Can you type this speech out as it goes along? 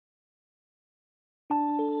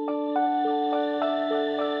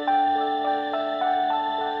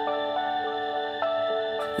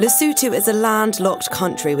Lesotho is a landlocked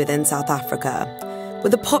country within South Africa.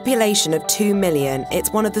 With a population of 2 million,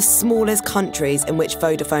 it's one of the smallest countries in which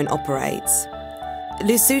Vodafone operates.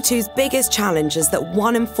 Lesotho's biggest challenge is that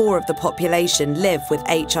 1 in 4 of the population live with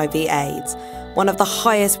HIV/AIDS, one of the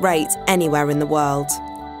highest rates anywhere in the world.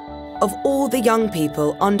 Of all the young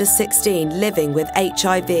people under 16 living with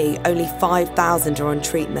HIV, only 5,000 are on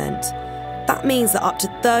treatment. That means that up to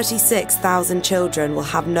 36,000 children will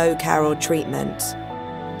have no care or treatment.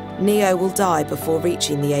 Neo will die before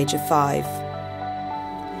reaching the age of 5.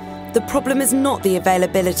 The problem is not the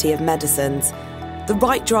availability of medicines. The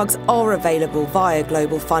right drugs are available via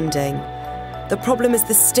global funding. The problem is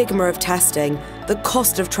the stigma of testing, the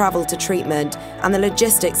cost of travel to treatment, and the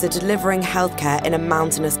logistics of delivering healthcare in a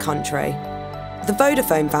mountainous country. The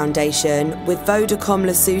Vodafone Foundation, with Vodacom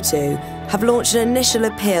Lesotho, have launched an initial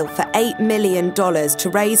appeal for $8 million to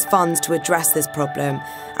raise funds to address this problem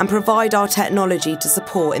and provide our technology to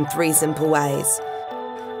support in 3 simple ways.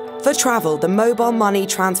 For travel, the mobile money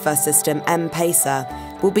transfer system M-Pesa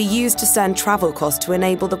will be used to send travel costs to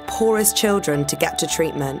enable the poorest children to get to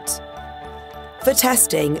treatment. For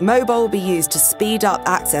testing, mobile will be used to speed up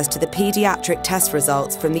access to the paediatric test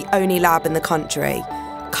results from the only lab in the country.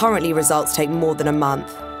 Currently, results take more than a month.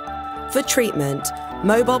 For treatment,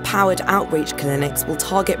 mobile-powered outreach clinics will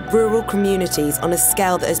target rural communities on a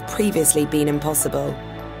scale that has previously been impossible.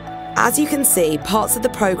 As you can see, parts of the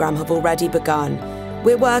programme have already begun.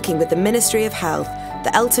 We're working with the Ministry of Health,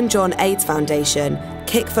 the Elton John AIDS Foundation,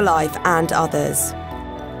 Kick for Life and others.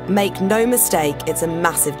 Make no mistake, it's a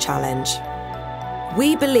massive challenge.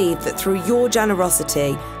 We believe that through your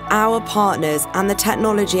generosity, our partners and the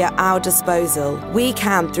technology at our disposal, we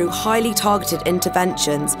can, through highly targeted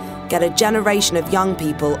interventions, get a generation of young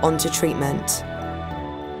people onto treatment.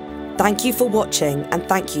 Thank you for watching and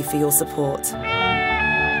thank you for your support.